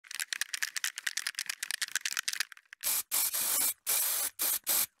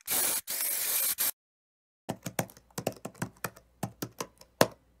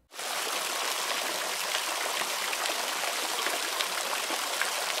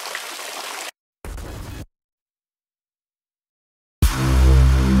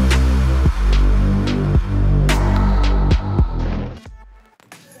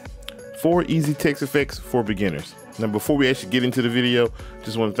4 easy text effects for beginners. Now, before we actually get into the video,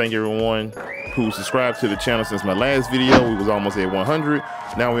 just want to thank everyone who subscribed to the channel since my last video. We was almost at 100.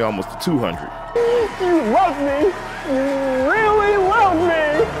 Now we're almost to 200. You love me. You really love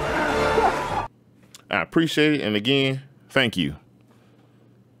me. I appreciate it, and again, thank you.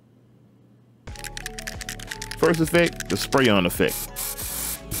 First effect, the spray-on effect.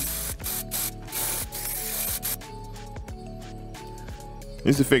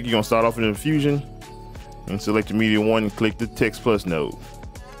 This effect, you're gonna start off in the Fusion and select your media 1 and click the text plus node.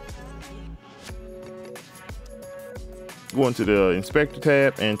 Go into the inspector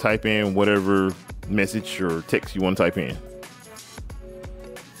tab and type in whatever message or text you want to type in.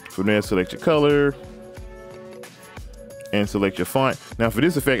 From there, select your color and select your font. Now for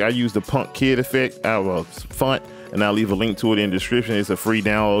this effect, I use the Punk Kid effect out of font, and I'll leave a link to it in the description. It's a free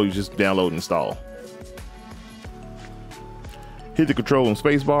download. You just download and install. Hit the control and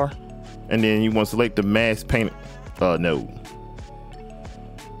space bar, and then you want to select the mask paint node.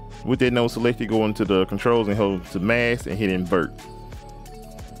 With that node selected, go into the controls and hold to mask and hit invert.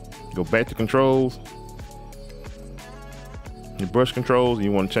 Go back to controls, your brush controls, and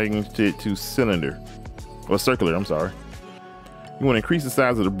you want to change it to cylinder or circular. I'm sorry. You want to increase the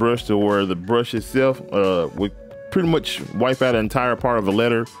size of the brush to where the brush itself would pretty much wipe out an entire part of a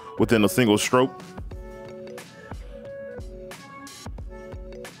letter within a single stroke.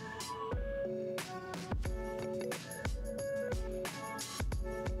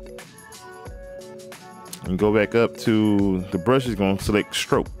 And go back up to the brush is going to select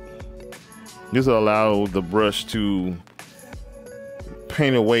stroke. This will allow the brush to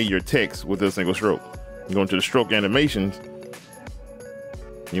paint away your text with a single stroke. You go into the stroke animations.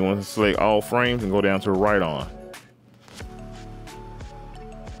 You want to select all frames and go down to right on.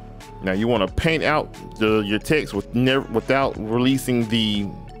 Now you want to paint out your text without releasing the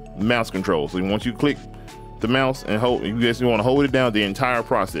mouse control. So once you click the mouse and hold, you want to hold it down the entire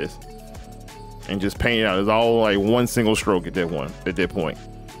process and just paint it out. It's all like one single stroke at that point.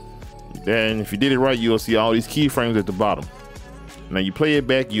 Then if you did it right, you'll see all these keyframes at the bottom. Now you play it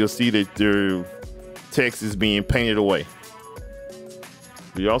back, you'll see that the text is being painted away.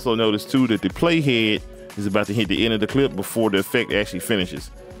 But you also notice too that the playhead is about to hit the end of the clip before the effect actually finishes.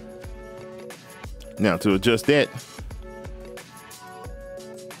 Now to adjust that,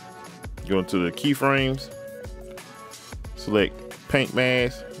 go into the keyframes, select paint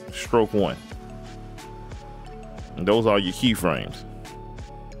mask, stroke 1. And those are your keyframes.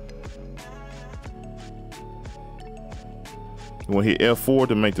 You want to hit F4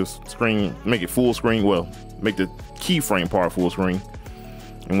 to make the screen, make it full screen. Well, make the keyframe part full screen.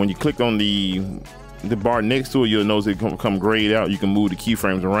 And when you click on the bar next to it, you'll notice it come grayed out. You can move the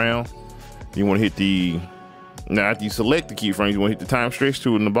keyframes around. You want to hit now after you select the keyframes, you want to hit the time stretch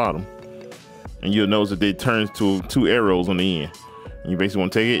tool in the bottom. And you'll notice that it turns to 2 arrows on the end. And you basically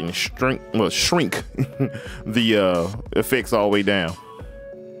want to take it and shrink the effects all the way down.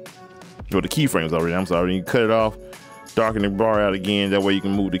 Or the keyframes already, I'm sorry. You cut it off, darken the bar out again. That way you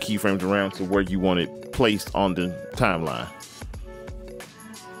can move the keyframes around to where you want it placed on the timeline.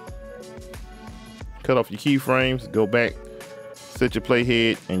 Cut off your keyframes, go back, set your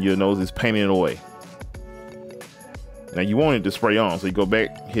playhead, and you'll notice it's painting it away. Now you want it to spray on, so you go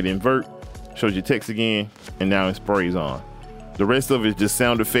back, hit invert, shows your text again, and now it sprays on. The rest of it is just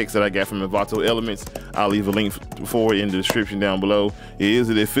sound effects that I got from Envato Elements. I'll leave a link for it in the description down below. It is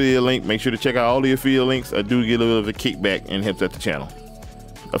an affiliate link. Make sure to check out all the affiliate links. I do get a little bit of a kickback and helps out the channel.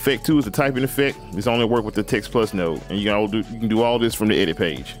 Effect 2 is the typing effect. This only works with the text plus node, and you can do all this from the edit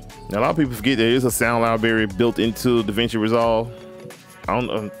page. Now a lot of people forget there is a sound library built into Davinci Resolve.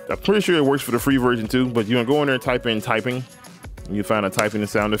 I'm pretty sure it works for the free version too, but you're gonna go in there and type in typing, and you find a typing and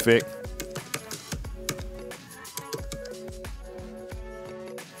sound effect.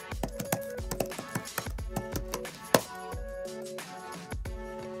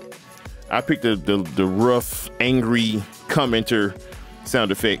 I picked the rough, angry commenter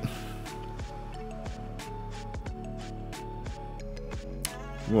sound effect.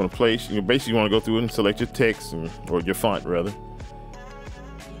 You want to place, basically you want to go through it and select your text or your font rather.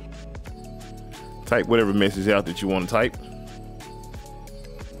 Type whatever message out that you want to type.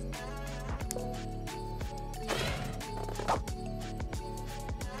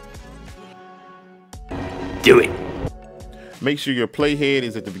 Do it. Make sure your playhead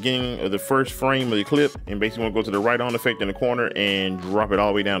is at the beginning of the first frame of the clip, and basically want to go to the right on effect in the corner and drop it all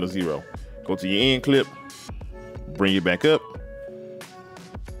the way down to 0. Go to your end clip, bring it back up.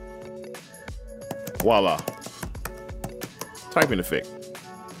 Voila. Typing effect.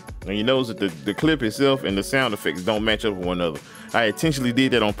 Now you notice that the clip itself and the sound effects don't match up with one another. I intentionally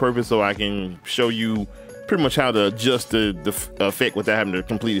did that on purpose so I can show you pretty much how to adjust the effect without having to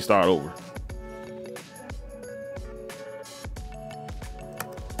completely start over.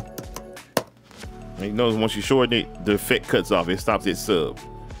 And you notice once you shorten it, the effect cuts off. It stops at sub.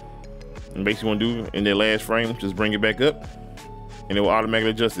 And basically what you want to do in that last frame, just bring it back up and it will automatically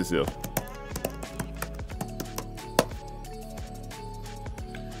adjust itself.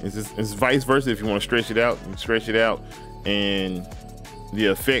 It's vice versa. If you want to stretch it out, you stretch it out and the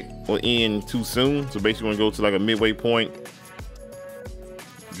effect will end too soon. So basically you want to go to like a midway point,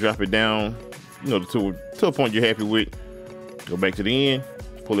 drop it down, you know, to a point you're happy with, go back to the end,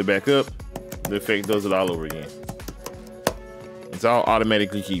 pull it back up, the effect does it all over again. It's all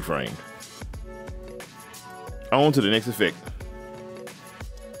automatically keyframed. On to the next effect.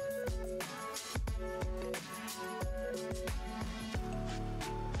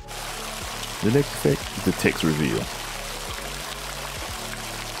 The next effect is the text reveal.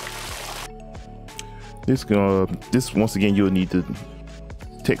 This once again you'll need the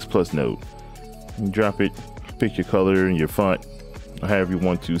text plus node. You drop it, pick your color and your font, or however you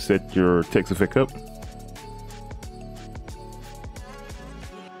want to set your text effect up.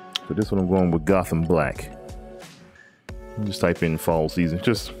 For this one I'm going with Gotham Black. Just type in fall season,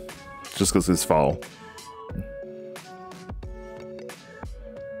 just because it's fall.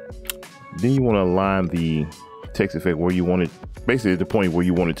 Then you want to align the text effect where you want it, basically at the point where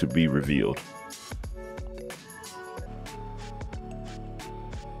you want it to be revealed.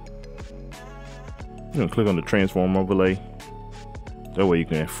 You're gonna click on the transform overlay. That way you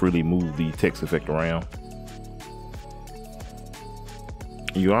can freely move the text effect around.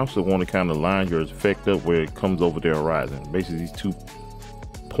 You also want to kind of line your effect up where it comes over the horizon. Basically these 2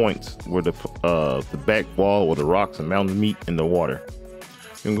 points where the back wall or the rocks and mountains meet in the water.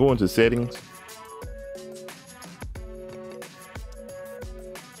 You can go into settings.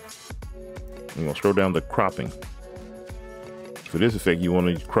 You're gonna scroll down to cropping. For this effect, you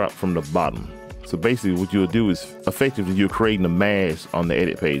want to crop from the bottom. So basically what you'll do is effectively you're creating a mask on the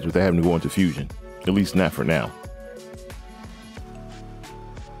edit page without having to go into Fusion, at least not for now.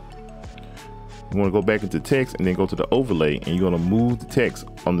 You want to go back into text and then go to the overlay and you're going to move the text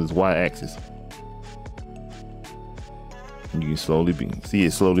on this Y axis. You can see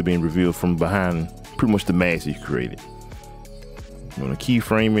it slowly being revealed from behind pretty much the mask you created. You want to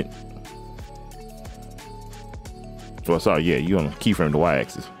keyframe it. Oh, sorry, yeah, you're going to keyframe the Y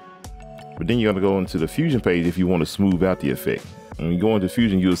axis. But then you're going to go into the Fusion page if you want to smooth out the effect. When you go into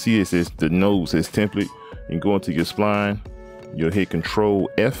Fusion, you'll see it says the node says template. You can go into your spline, you'll hit Control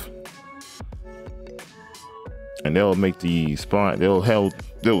F. And they'll make the spline,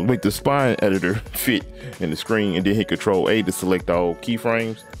 they'll make the spline editor fit in the screen, and then hit Control A to select all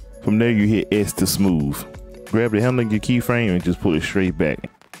keyframes. From there you hit S to smooth. Grab the handle of your keyframe and just pull it straight back,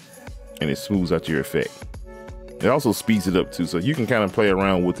 and it smooths out your effect. It also speeds it up too, so you can kind of play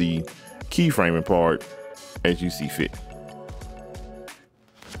around with the keyframing part as you see fit.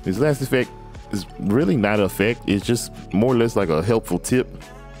 This last effect is really not an effect, it's just more or less like a helpful tip.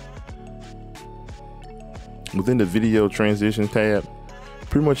 Within the video transition tab,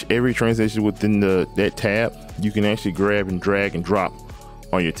 pretty much every transition within that tab, you can actually grab and drag and drop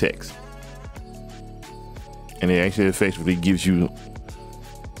on your text. And it actually effectively gives you,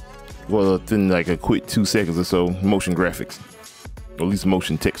 well, within like a quick 2 seconds or so, motion graphics. Or at least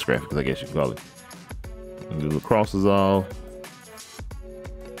motion text graphics, I guess you can call it. And do the crosses off.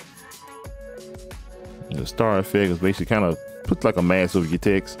 And the star effect is basically kind of puts like a mask over your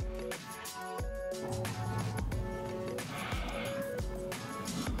text.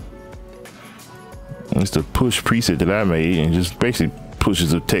 It's the push preset that I made, and just basically pushes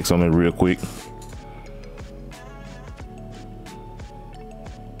the text on it real quick.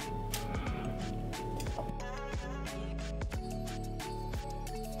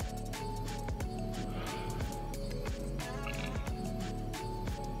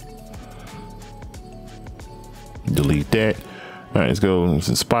 Delete that. All right, let's go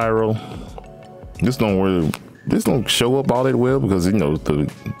into spiral. This don't show up all that well because, you know, the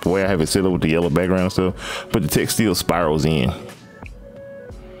way I have it set up with the yellow background and stuff, but the text still spirals in.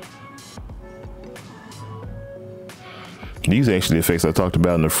 These are actually effects I talked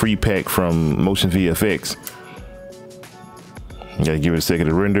about in the free pack from MotionVFX. You gotta give it a second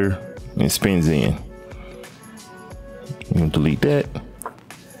to render, and it spins in. You can delete that.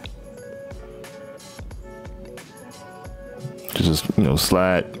 Just, you know,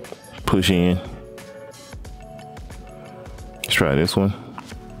 slide, push in. Let's try this one.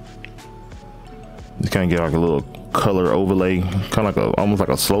 Just kind of get like a little color overlay, kind of like almost like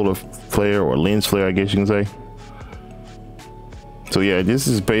a slower flare or lens flare, I guess you can say. So yeah, this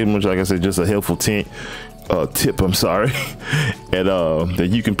is pretty much, like I said, just a helpful tip. I'm sorry, and that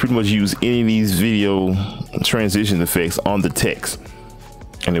you can pretty much use any of these video transition effects on the text,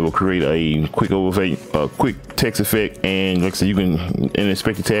 and it will create a quick text effect. And like I said, you can, in the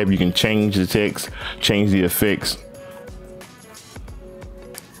inspector tab, you can change the text, change the effects,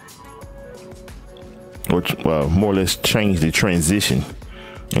 or more or less change the transition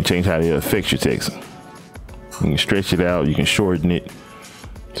and change how it affects your text. You can stretch it out, you can shorten it.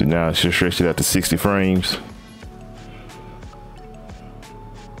 So now I should stretch it out to 60 frames.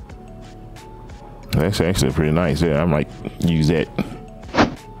 That's actually pretty nice. Yeah, I might use that.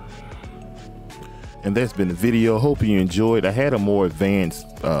 And that's been the video. Hope you enjoyed. I had a more advanced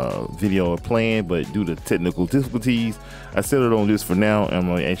video planned, but due to technical difficulties, I settled on this for now. I'm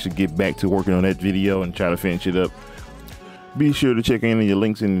gonna actually get back to working on that video and try to finish it up. Be sure to check any of the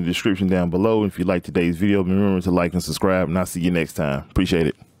links in the description down below. If you like today's video, remember to like and subscribe, and I'll see you next time. Appreciate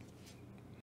it.